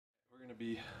going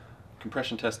to be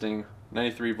compression testing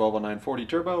 93 Volvo 940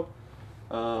 turbo.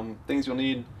 Things you'll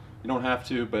need, you don't have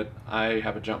to, but I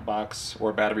have a jump box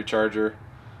or a battery charger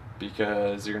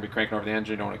because you're going to be cranking over the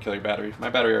engine, you don't want to kill your battery. My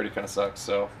battery already kind of sucks,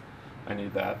 so I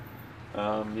need that.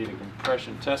 Need a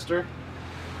compression tester,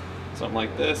 something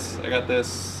like this. I got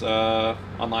this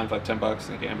online for like 10 bucks,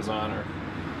 I think Amazon or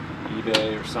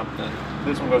eBay or something.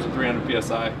 This one goes to 300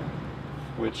 psi,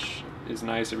 which is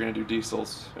nice if you're going to do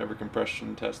diesels. Every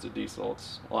compression tested diesel,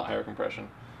 it's a lot higher compression.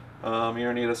 You're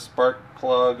going to need a spark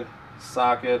plug,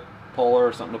 socket, puller,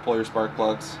 or something to pull your spark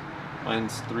plugs.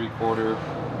 Mine's 3/4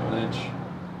 of an inch.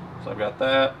 So I've got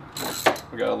that.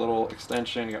 We got a little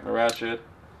extension, you got my ratchet.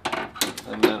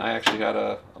 And then I actually had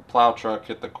a plow truck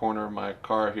hit the corner of my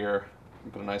car here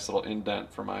and put a nice little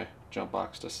indent for my jump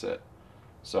box to sit.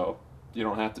 So you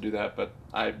don't have to do that, but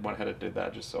I went ahead and did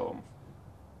that just so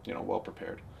I'm, well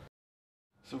prepared.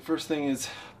 So first thing is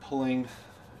pulling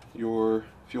your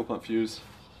fuel pump fuse.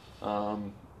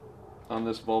 On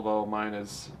this Volvo, mine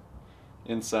is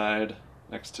inside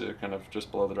next to kind of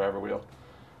just below the driver wheel.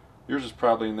 Yours is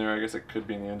probably in there. I guess it could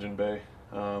be in the engine bay.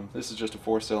 This is just a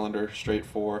 4-cylinder, straight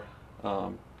 4,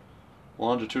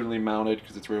 longitudinally mounted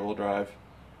because it's rear wheel drive,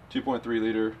 2.3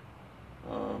 liter.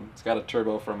 It's got a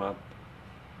turbo from a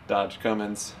Dodge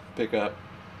Cummins pickup,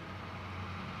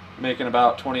 making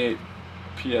about 28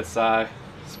 psi.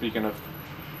 Speaking of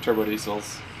turbo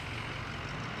diesels.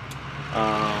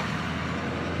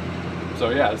 So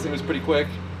yeah, this thing was pretty quick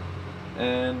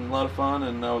and a lot of fun,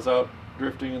 and I was out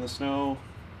drifting in the snow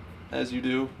as you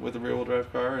do with a rear wheel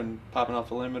drive car and popping off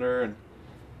the limiter, and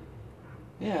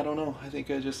yeah, I don't know, I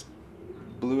think I just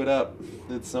blew it up,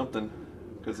 did something,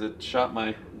 because it shot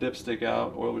my dipstick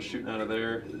out, oil was shooting out of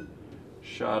there,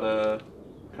 shot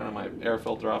kind of my air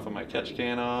filter off of my catch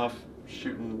can off,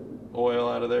 shooting oil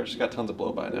out of there. She's got tons of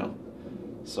blow by now.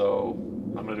 So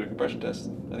I'm gonna do a compression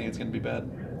test. I think it's gonna be bad,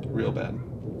 real bad.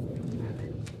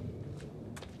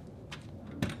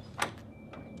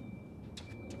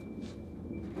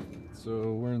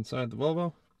 So we're inside the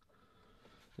Volvo.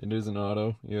 It is an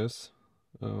auto, yes.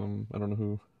 I don't know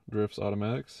who drifts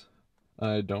automatics.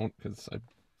 I don't, because I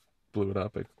blew it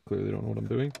up. I clearly don't know what I'm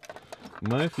doing.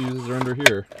 My fuses are under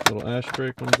here. Little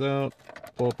ashtray comes out,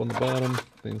 pull up on the bottom,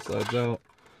 thing slides out.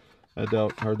 I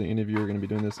doubt hardly any of you are going to be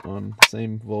doing this on the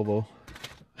same Volvo.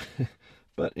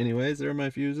 But anyways, there are my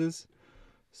fuses.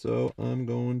 So I'm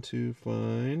going to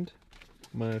find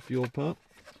my fuel pump.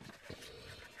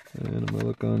 And I'm going to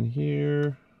look on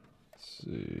here. Let's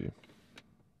see.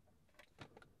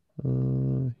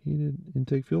 Heated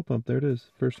intake fuel pump. There it is.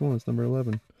 First one. It's number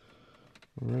 11.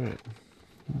 Alright.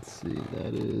 Let's see.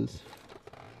 That is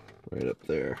right up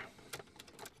there.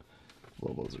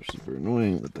 Volvos are super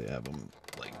annoying that they have them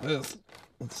like this.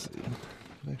 Let's see.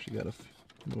 I've actually got a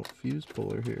little fuse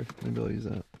puller here. Maybe I'll use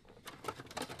that.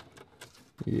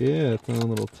 Yeah, it's on a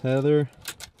little tether.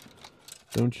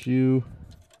 Don't you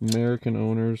American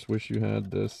owners wish you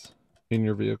had this in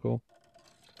your vehicle?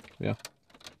 Yeah.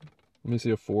 Let me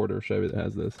see a Ford or Chevy that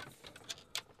has this.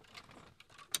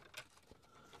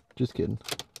 Just kidding.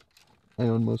 I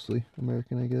own mostly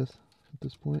American, I guess, at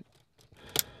this point.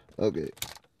 Okay.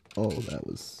 Oh, that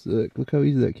was sick. Look how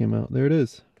easy that came out. There it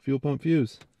is. Fuel pump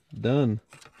fuse. Done.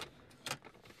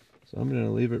 So I'm going to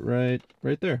leave it right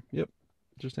there. Yep.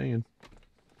 Just hanging.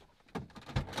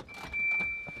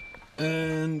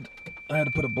 And I had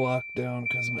to put a block down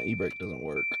because my e-brake doesn't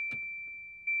work.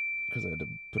 Because I had to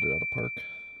put it out of park.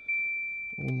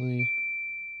 Only,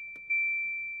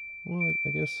 well, I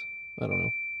guess, I don't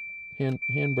know.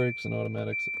 Hand brakes and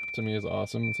automatics to me is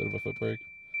awesome instead of a foot brake.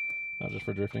 Not just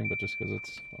for drifting, but just because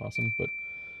it's awesome. But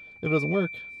if it doesn't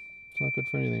work, it's not good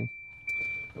for anything.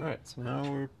 Alright, so now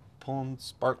we're pulling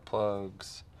spark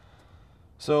plugs.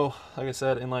 So, like I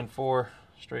said, inline 4,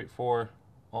 straight 4,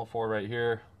 all 4 right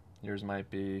here. Yours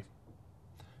might be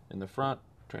in the front,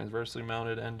 transversely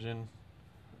mounted engine,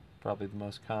 probably the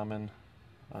most common.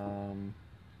 Mine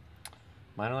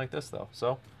are like this though.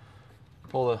 So,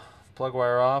 pull the plug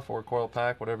wire off or coil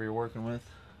pack, whatever you're working with.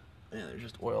 Man, there's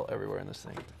just oil everywhere in this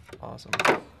thing. Awesome.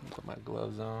 Put my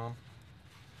gloves on.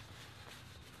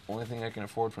 Only thing I can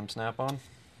afford from Snap-on.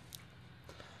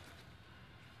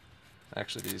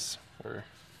 Actually, these were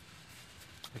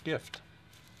a gift,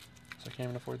 so I can't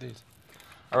even afford these.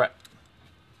 Alright.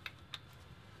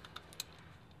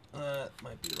 That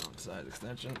might be the wrong size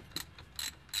extension.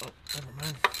 Oh, never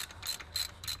mind.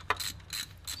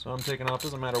 So I'm taking off,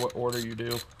 doesn't matter what order you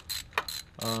do.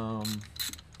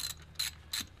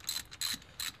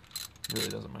 Really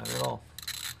doesn't matter at all.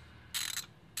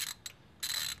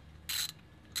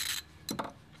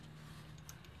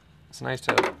 It's nice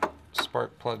to have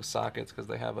spark plug sockets because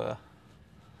they have a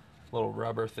little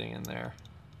rubber thing in there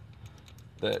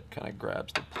that kind of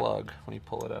grabs the plug when you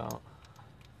pull it out.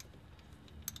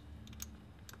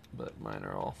 But mine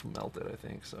are all melted, I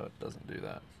think, so it doesn't do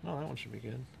that. No, that one should be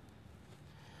good.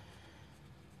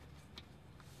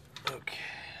 Okay.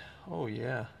 Oh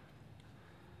yeah.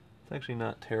 It's actually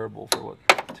not terrible for what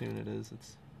tune it is.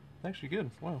 It's actually good.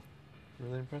 Wow.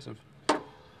 Really impressive.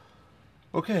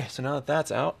 Okay, so now that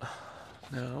that's out,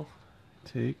 now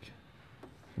take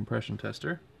compression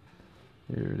tester.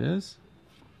 Here it is.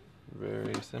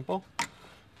 Very simple.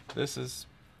 This is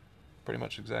pretty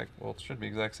much exact, well, it should be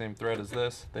exact same thread as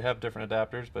this. They have different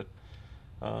adapters, but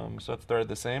so it's threaded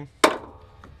the same.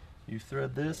 You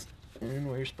thread this in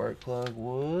where your spark plug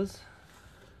was.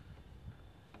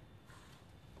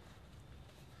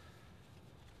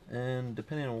 And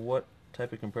depending on what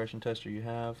type of compression tester you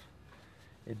have,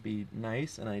 it'd be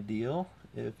nice and ideal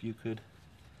if you could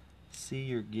see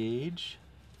your gauge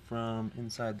from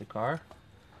inside the car,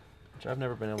 which I've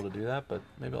never been able to do that, but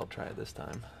maybe I'll try it this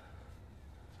time.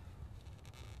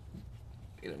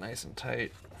 Get it nice and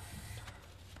tight.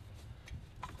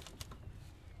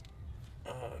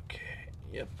 Okay,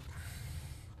 yep.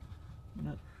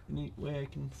 Not a neat way I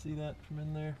can see that from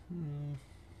in there.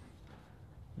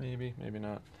 Maybe, maybe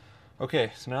not.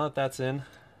 Okay, so now that that's in,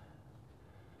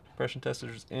 compression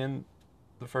tester's in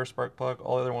the first spark plug.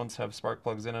 All the other ones have spark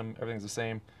plugs in them. Everything's the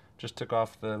same. Just took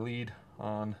off the lead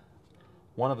on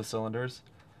one of the cylinders,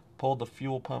 pulled the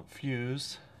fuel pump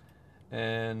fuse,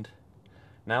 and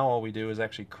now all we do is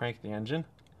actually crank the engine.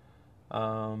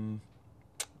 I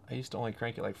used to only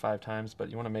crank it like 5 times, but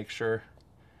you want to make sure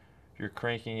you're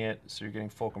cranking it so you're getting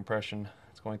full compression.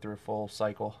 It's going through a full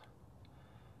cycle.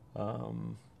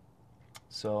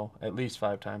 So at least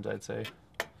 5 times, I'd say.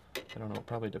 I don't know, it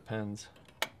probably depends.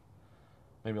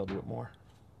 Maybe I'll do it more.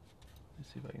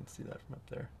 Let's see if I can see that from up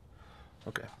there.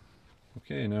 Okay.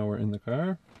 Okay, now we're in the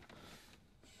car.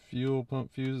 Fuel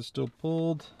pump fuse is still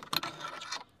pulled.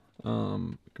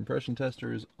 Compression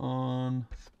tester is on.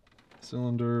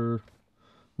 Cylinder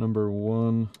number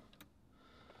 1,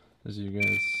 as you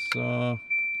guys saw.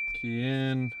 Key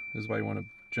in. This is why you want a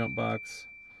jump box.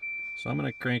 So I'm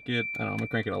gonna crank it. I don't know, I'm gonna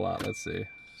crank it a lot. Let's see.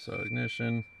 So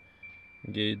ignition,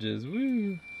 gauges.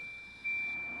 Woo!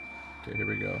 Okay, here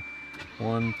we go.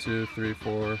 1, 2, 3,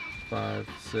 4, 5,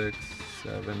 6,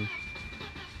 7.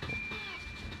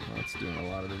 Oh, it's doing a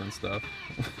lot of different stuff.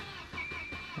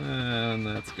 And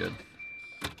that's good.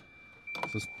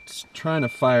 So it's trying to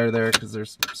fire there because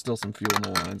there's still some fuel in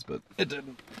the lines, but it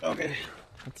didn't. Okay,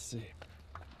 let's see.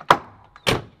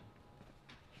 Come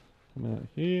out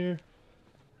here.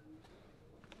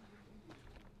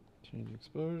 Change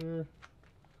exposure.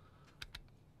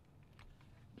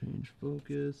 Change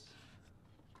focus.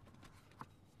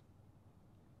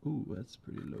 Ooh, that's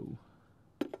pretty low.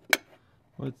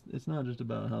 Well, it's not just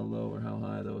about how low or how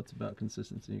high though, it's about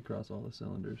consistency across all the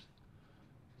cylinders.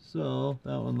 So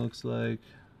that one looks like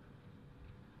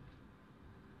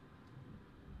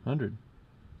 100.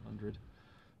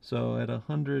 So at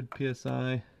 100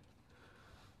 psi,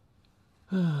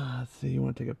 let's see, you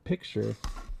want to take a picture,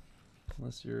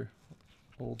 unless you're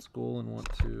old school and want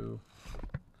to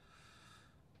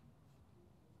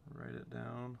write it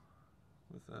down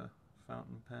with a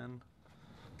fountain pen.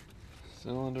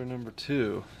 Cylinder number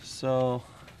 2. So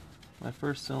my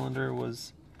first cylinder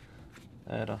was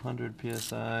at 100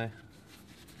 psi.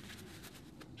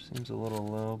 Seems a little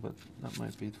low, but that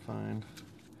might be fine.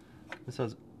 This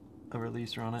has a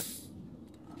releaser on it.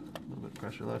 A little bit of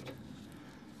pressure left.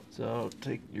 So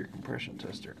take your compression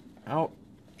tester out.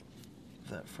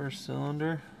 That first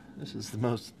cylinder. This is the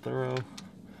most thorough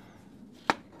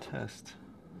test.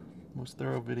 Most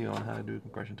thorough video on how to do a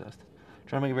compression test.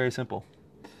 Try to make it very simple.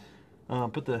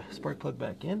 Put the spark plug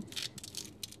back in.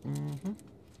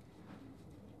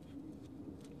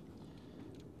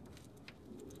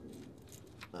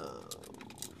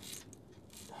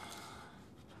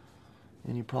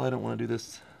 And you probably don't want to do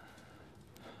this.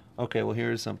 Okay, well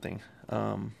here's something.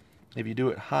 If you do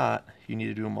it hot, you need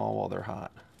to do them all while they're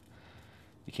hot.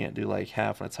 You can't do like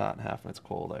half when it's hot and half when it's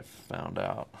cold, I've found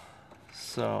out.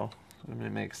 So, I mean,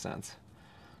 it makes sense.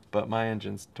 But my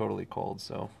engine's totally cold,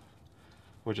 so,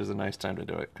 which is a nice time to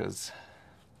do it, because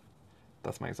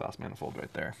that's my exhaust manifold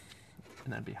right there.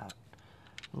 And that'd be hot.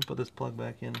 We'll put this plug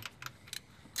back in.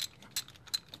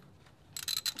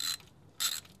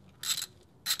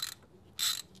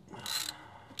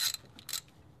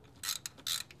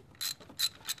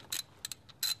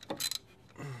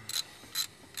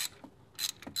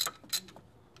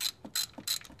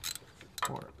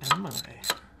 Or am I?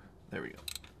 There we go.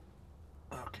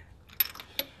 Okay.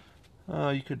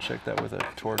 You could check that with a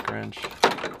torque wrench.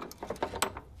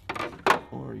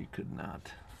 you could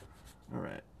not.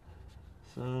 Alright,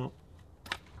 so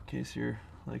in case you're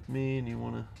like me and you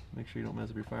want to make sure you don't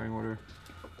mess up your firing order,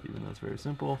 even though it's very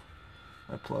simple,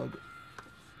 I plug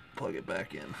it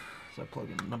back in. So I plug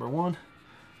in number 1,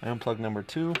 I unplug number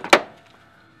 2,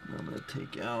 and I'm going to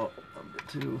take out number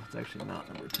 2. It's actually not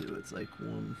number 2, it's like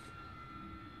 1,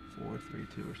 4, 3,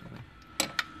 2 or something.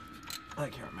 I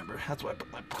can't remember. That's why I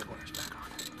put my plug wires back on.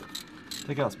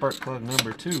 Take out spark plug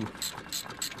number 2.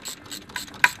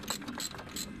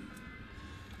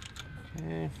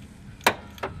 Okay.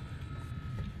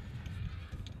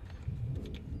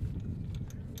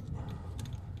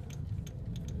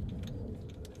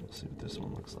 Let's see what this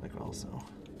one looks like also.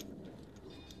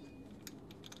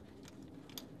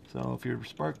 So if your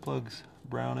spark plug's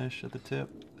brownish at the tip,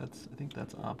 I think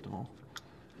that's optimal.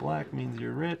 Black means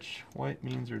you're rich, white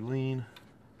means you're lean.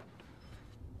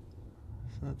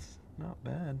 So that's not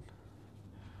bad.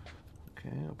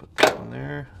 Okay, I'll put that one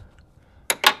there.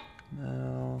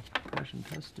 Now, compression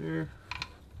tester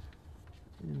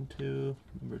into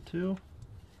number 2.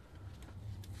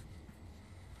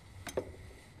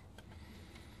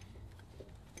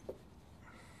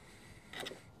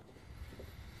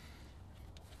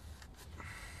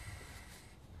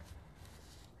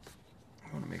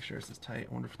 I want to make sure this is tight.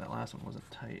 I wonder if that last one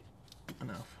wasn't tight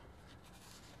enough.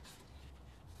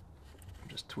 I'm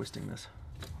just twisting this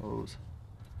hose.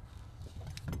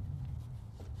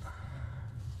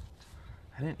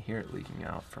 I didn't hear it leaking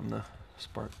out from the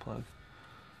spark plug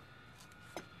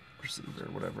receiver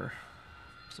or whatever,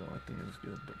 so I think it was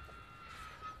good, but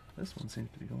this one seems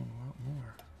to be going a lot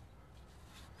more.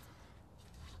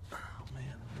 Oh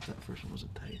man, I wish that first one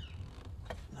wasn't tight.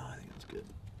 No, I think it was good.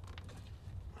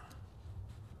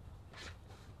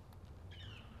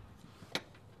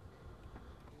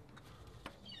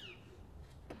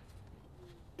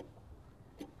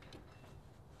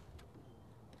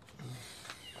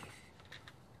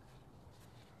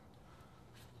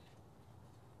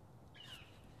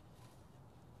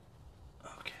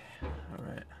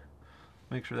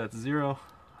 Make sure that's 0 on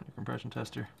your compression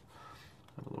tester.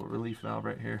 I have a little relief valve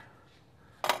right here.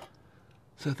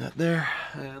 Set that there,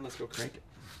 and let's go crank it.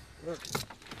 Okay.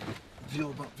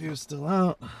 Fuel bump fuse still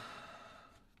out.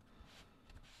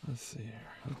 Let's see here.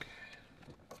 Okay.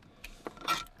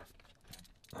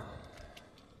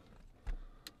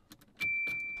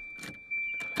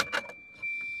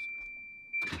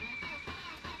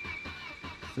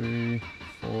 Three,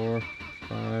 4,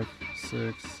 5,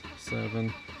 6,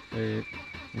 7, 8,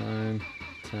 9,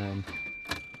 10.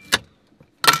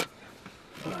 I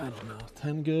don't know.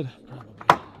 10 good? Probably.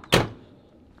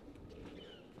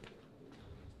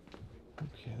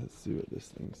 Okay, let's see what this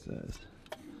thing says.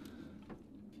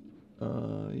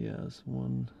 Yeah, it's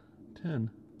 110.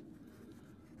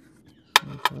 So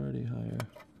it's already higher.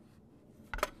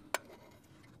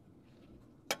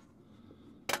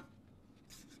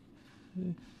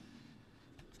 Okay.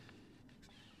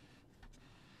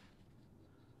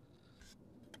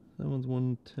 That one's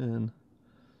 110.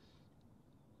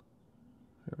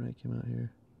 Right when I came out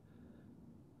here.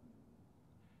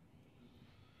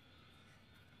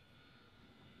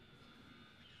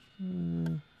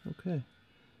 Okay.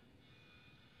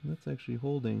 That's actually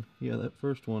holding. Yeah, that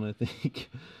first one I think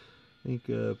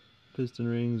piston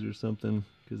rings or something,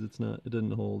 because it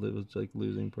didn't hold. It was like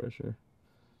losing pressure.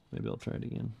 Maybe I'll try it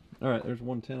again. All right, there's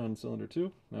 110 on cylinder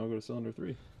 2. Now we'll go to cylinder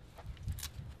 3.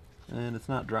 And it's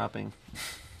not dropping.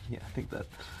 Yeah, I think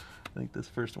this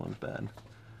first one's bad,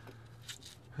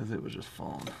 because it was just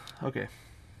falling. Okay,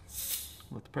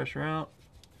 let the pressure out.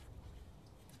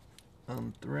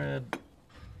 Unthread.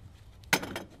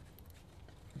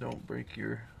 Don't break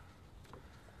your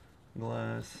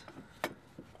glass.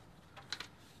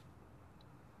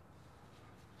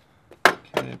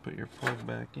 Okay, put your plug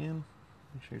back in.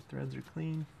 Make sure your threads are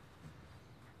clean.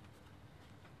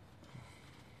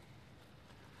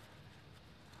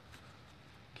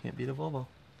 Can't beat a Volvo.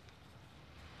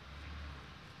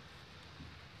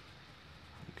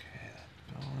 Okay,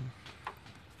 that's going.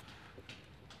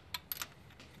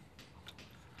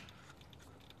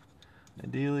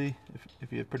 Ideally,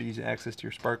 if you have pretty easy access to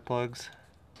your spark plugs,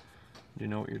 you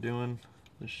know what you're doing,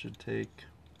 this should take,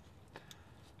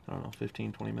 I don't know,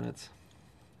 15-20 minutes.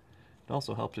 It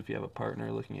also helps if you have a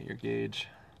partner looking at your gauge,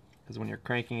 because when you're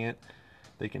cranking it,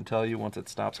 they can tell you once it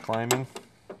stops climbing.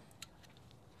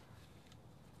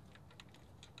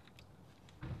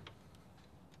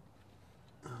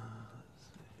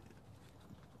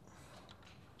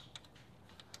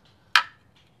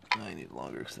 I need a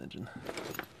longer extension.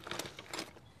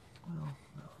 Well,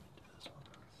 no, let me do this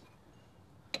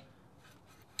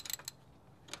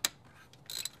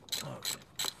one. Okay.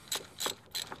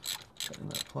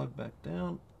 plug back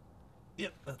down.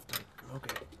 Yep, that's tight.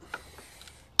 Okay.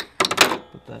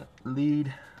 Put that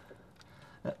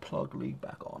plug lead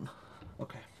back on.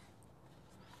 Okay.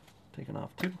 Taking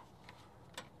off two.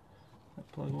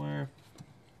 That plug wire.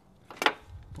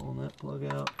 Pulling that plug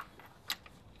out.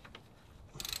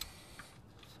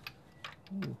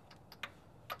 Ooh.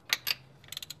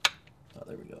 Oh,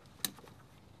 there we go.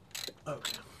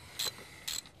 Okay.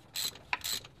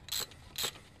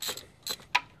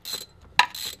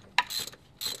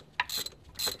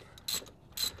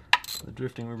 The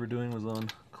drifting we were doing was on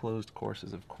closed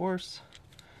courses, of course,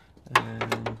 and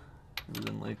it was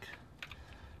in like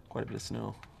quite a bit of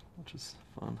snow, which is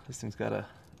fun. This thing's got a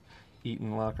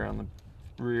Eaton locker on the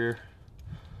rear,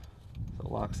 so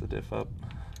it locks the diff up.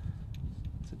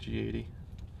 It's a G80.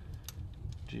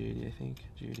 G80, I think.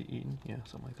 G80 Eaton, yeah,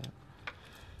 something like that.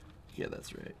 Yeah,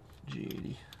 that's right.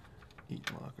 G80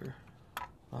 Eaton locker.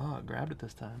 Ah, I grabbed it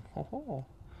this time. Oh,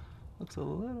 looks a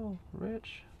little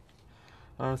rich.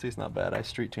 Honestly, it's not bad. I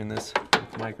street tuned this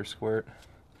with micro squirt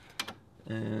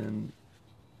and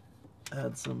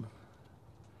had some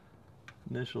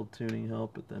initial tuning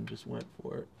help, but then just went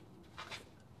for it.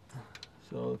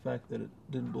 So the fact that it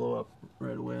didn't blow up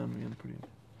right away on me, I'm pretty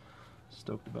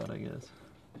stoked about, I guess.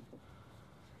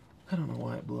 I don't know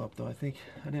why it blew up though. I think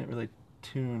I didn't really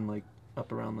tune like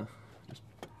up around the, just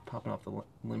popping off the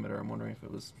limiter. I'm wondering if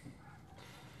it was,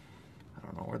 I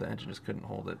don't know, where the engine just couldn't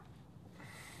hold it.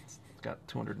 It's got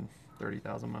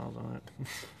 230,000 miles on it.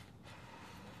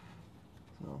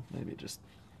 So maybe it just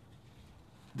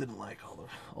didn't like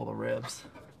all the revs.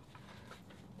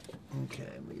 Okay,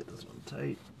 let me get this one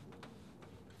tight.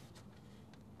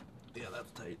 Yeah,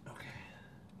 that's tight. Okay.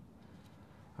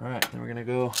 All right, then we're gonna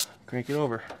go crank it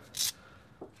over.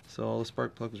 So all the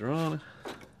spark plugs are on.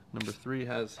 Number 3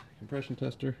 has compression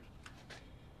tester.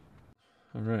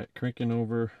 All right, cranking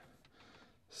over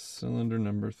cylinder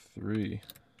number 3.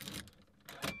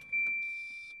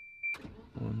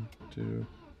 1, 2,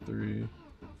 3,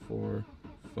 4,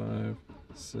 5,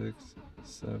 6,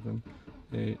 7,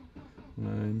 8,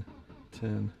 9,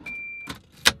 10.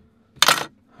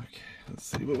 Okay, let's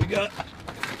see what we got.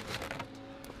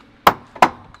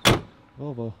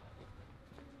 Volvo.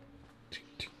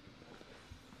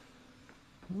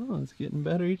 Oh, it's getting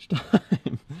better each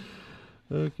time.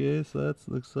 Okay, so that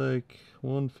looks like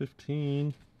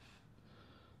 115.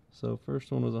 So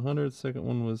first one was 100, second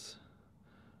one was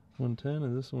 110,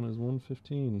 and this one is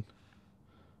 115.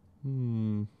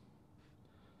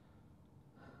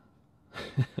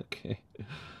 Okay.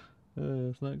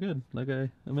 It's not good, like I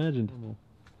imagined.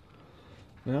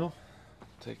 Now,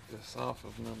 take this off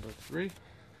of number 3.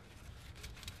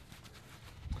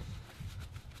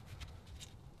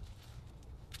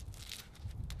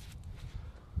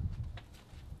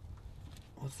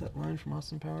 What's that line from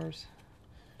Austin Powers?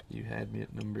 You had me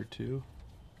at number 2.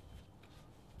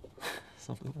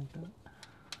 Something like that.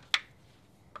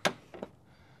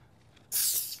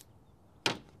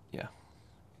 Yeah.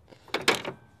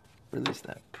 Release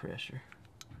that pressure.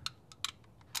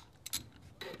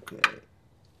 Okay.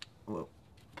 Whoa.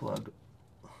 Plug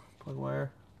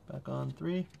wire back on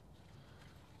 3.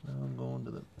 Now I'm going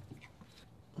to the.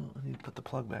 Oh, I need to put the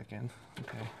plug back in.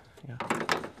 Okay. Yeah.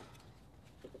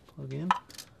 Plug in.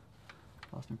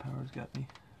 Austin Powers got me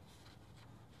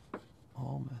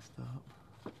all messed up.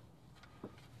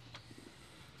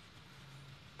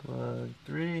 Plug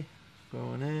 3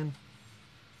 going in.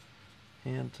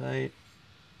 Hand tight.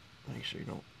 Make sure you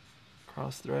don't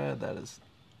cross thread. That is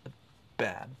a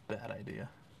bad idea.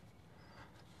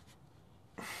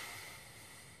 So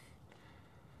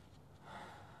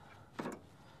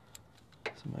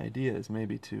my idea is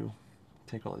maybe to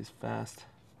take all these fast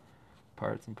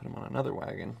parts and put them on another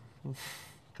wagon,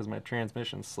 because my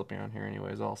transmission's slipping on here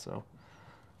anyways also.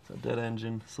 So dead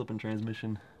engine, slipping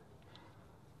transmission.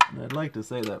 And I'd like to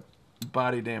say that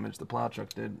body damage the plow truck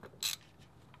did,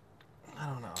 I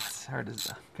don't know, it's hard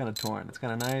to, kind of torn. It's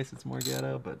kind of nice, it's more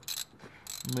ghetto, but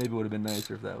maybe it would have been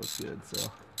nicer if that was good.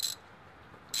 So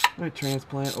I'm going to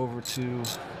transplant over to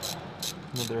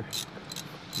another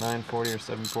 940 or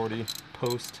 740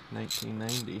 post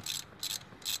 1990.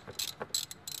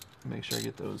 Make sure I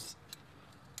get those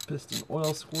piston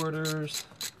oil squirters,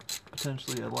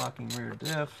 potentially a locking rear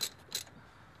diff.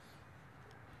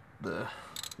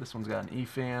 This one's got an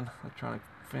E-fan, electronic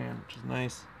fan, which is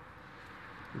nice.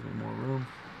 Gives me more room.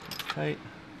 It's tight.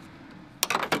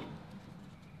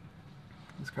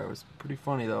 This car was pretty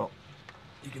funny though.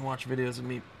 You can watch videos of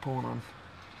me pulling on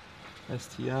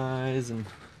STIs and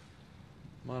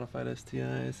modified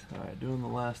STIs. Alright, doing the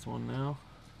last one now.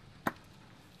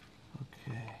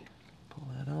 Okay, pull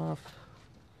that off.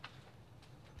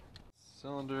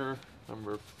 cylinder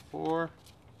number 4.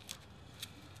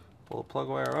 Pull the plug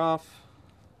wire off.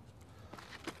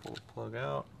 Pull the plug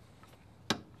out.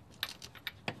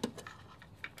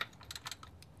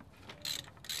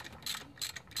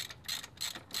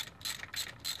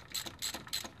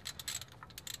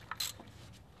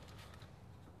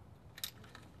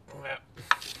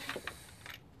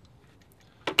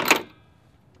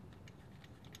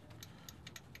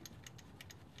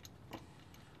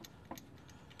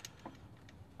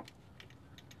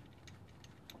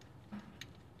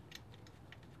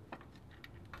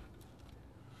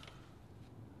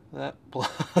 That plug,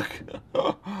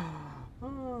 oh,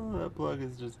 that plug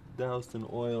is just doused in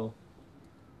oil.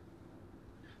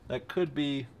 That could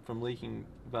be from leaking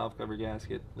valve cover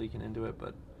gasket, leaking into it,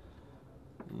 but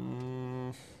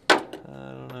I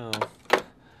don't know.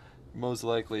 Most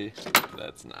likely,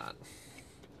 that's not.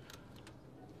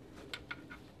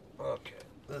 Okay,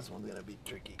 this one's gonna be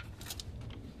tricky.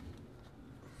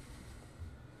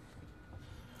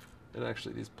 And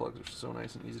actually, these plugs are so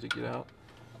nice and easy to get out.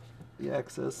 The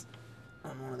access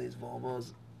on one of these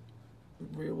Volvos,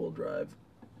 rear-wheel drive,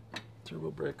 turbo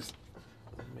brakes,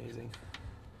 amazing.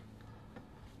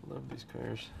 Love these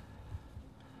cars.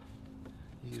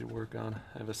 Easy to work on.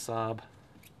 I have a Saab,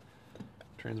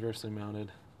 transversely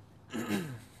mounted,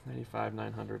 95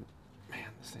 900. Man,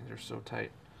 these things are so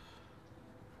tight.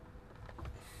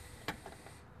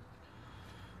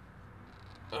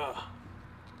 Ugh.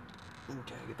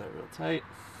 Okay, get that real tight.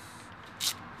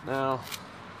 Now,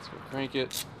 let's go crank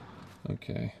it.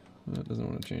 Okay, that doesn't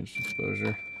want to change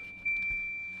exposure.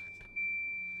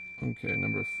 Okay,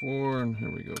 number 4, and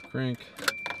here we go, crank.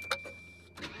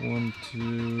 1,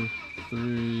 2,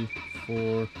 3,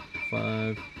 4,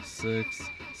 5, 6,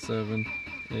 7,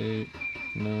 8,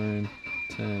 9,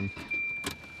 10.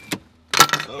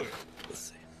 Okay, let's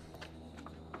see.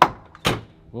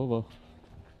 Volvo.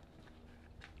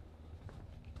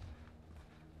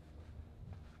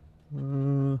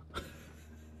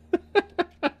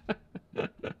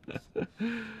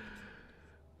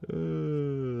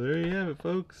 There you have it,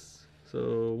 folks.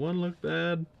 So 1 looked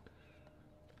bad,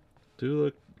 2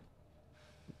 looked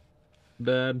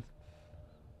bad,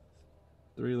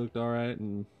 3 looked alright,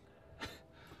 and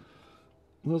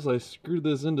unless I screwed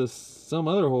this into some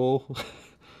other hole.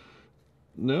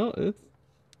 No, it's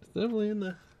definitely in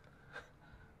the,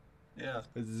 yeah,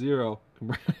 it's 0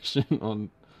 compression on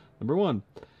number 1.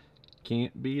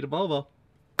 Can't beat a Volvo.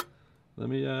 Let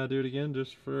me do it again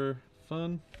just for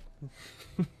fun.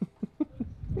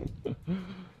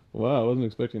 Wow, I wasn't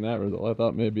expecting that result. I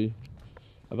thought maybe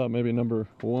number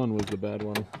 1 was the bad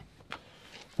one.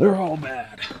 They're all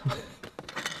bad.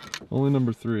 Only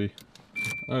number 3.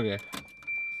 Okay.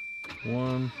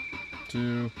 1,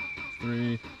 2,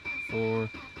 3, 4,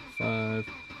 5,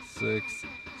 6,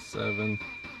 7,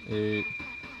 8,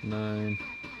 9,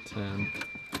 10.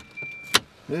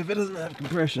 If it doesn't have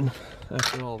compression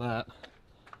after all that,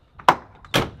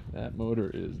 that motor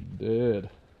is dead.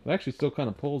 It actually still kind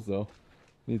of pulls though.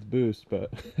 Needs boost,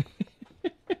 but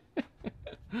look at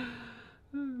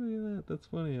that. That's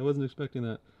funny. I wasn't expecting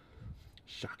that.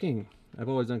 Shocking. I've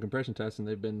always done compression tests and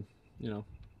they've been, you know,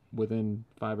 within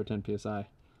 5 or 10 psi,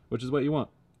 which is what you want.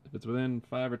 If it's within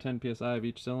 5 or 10 psi of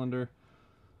each cylinder,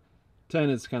 10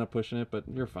 is kind of pushing it, but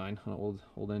you're fine on an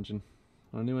old engine.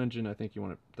 On a new engine, I think you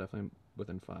want it definitely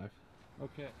within 5.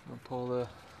 Okay, I'll pull the.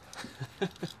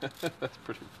 That's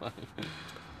pretty funny.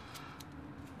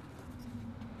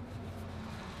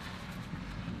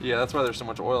 Yeah, that's why there's so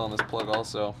much oil on this plug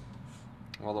also.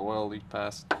 All the oil leaked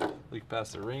past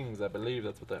the rings, I believe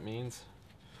that's what that means.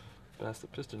 Past the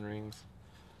piston rings.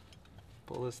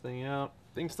 Pull this thing out.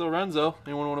 Thing still runs though.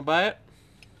 Anyone want to buy it?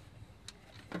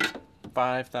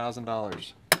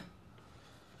 $5,000.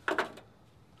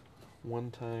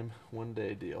 One time, one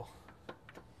day deal.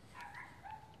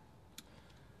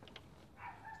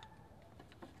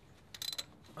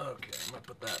 Okay, I'm gonna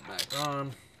put that back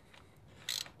on.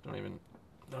 Don't even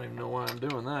know why I'm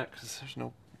doing that because there's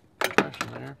no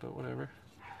compression there, but whatever.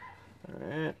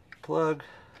 Alright, plug.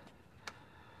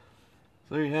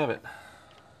 So there you have it.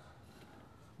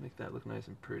 Make that look nice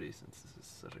and pretty since this is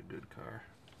such a good car.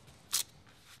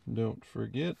 Don't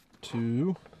forget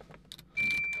to,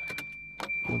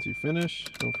 once you finish,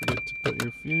 don't forget to put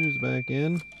your fuse back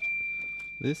in.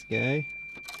 This guy.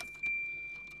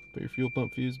 Put your fuel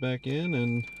pump fuse back in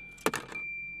and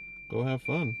go have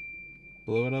fun.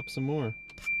 Blow it up some more.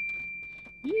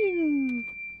 Ew.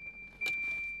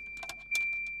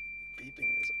 Beeping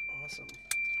is awesome.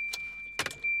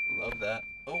 Love that.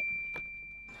 Oh.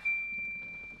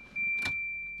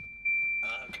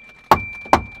 Okay.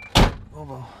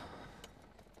 Volvo.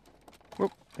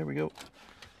 Whoop, there we go.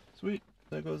 Sweet,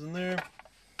 that goes in there.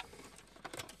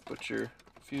 Put your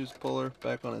fuse puller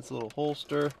back on its little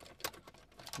holster.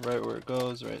 Right where it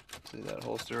goes, right, see that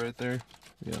holster right there?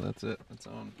 Yeah, that's it, that's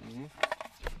on.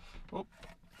 Whoop.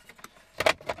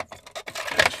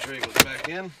 Tray goes back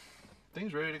in.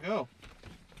 Thing's ready to go.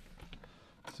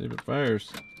 See if it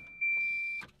fires.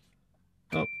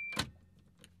 Oh.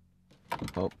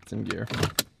 Oh, it's in gear.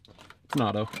 It's an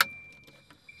auto.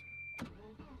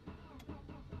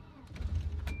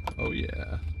 Oh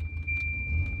yeah.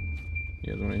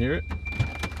 You guys want to hear it?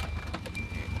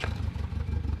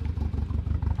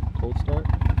 Cold start.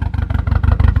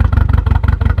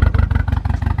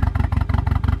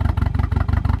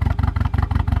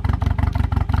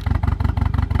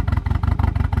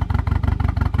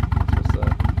 What's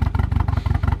that?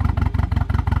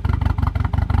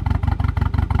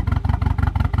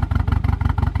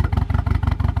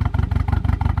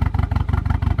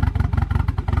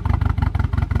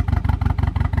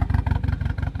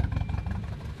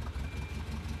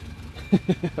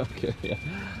 Okay, yeah,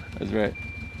 that's right.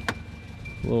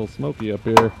 A little smoky up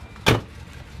here.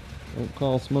 Don't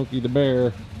call Smokey the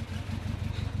Bear.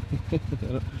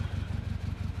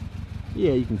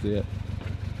 Yeah, you can see it.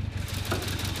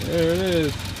 There it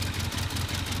is.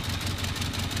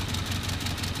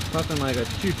 Puffing like a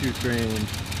choo-choo train.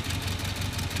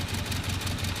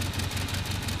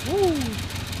 Woo!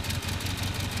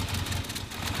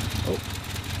 Oh.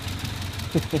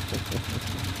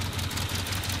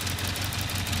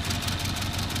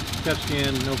 Catch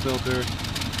can, no filter.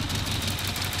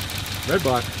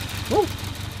 Redblock. Woo!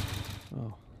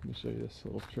 Oh, let me show you this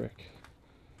little trick.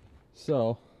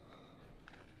 So,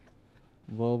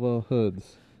 Volvo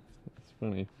hoods. It's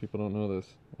funny, people don't know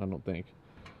this, I don't think.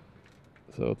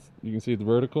 So it's, you can see the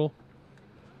vertical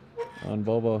on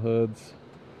Volvo hoods,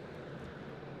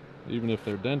 even if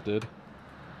they're dented,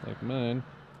 like mine.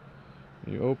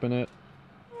 You open it,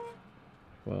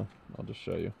 well, I'll just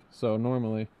show you. So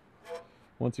normally,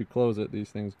 once you close it, these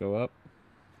things go up,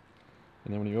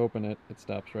 and then when you open it, it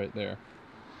stops right there.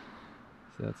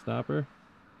 See that stopper?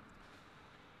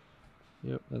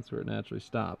 Yep, that's where it naturally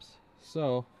stops.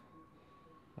 So,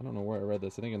 I don't know where I read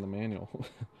this, I think in the manual.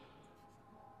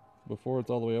 Before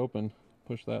it's all the way open,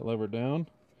 push that lever down.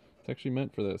 It's actually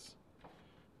meant for this.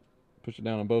 Push it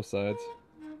down on both sides.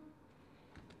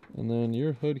 And then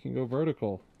your hood can go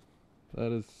vertical.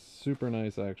 That is super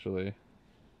nice actually.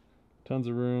 Tons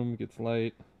of room, gets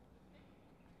light.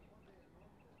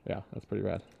 Yeah, that's pretty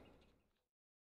rad.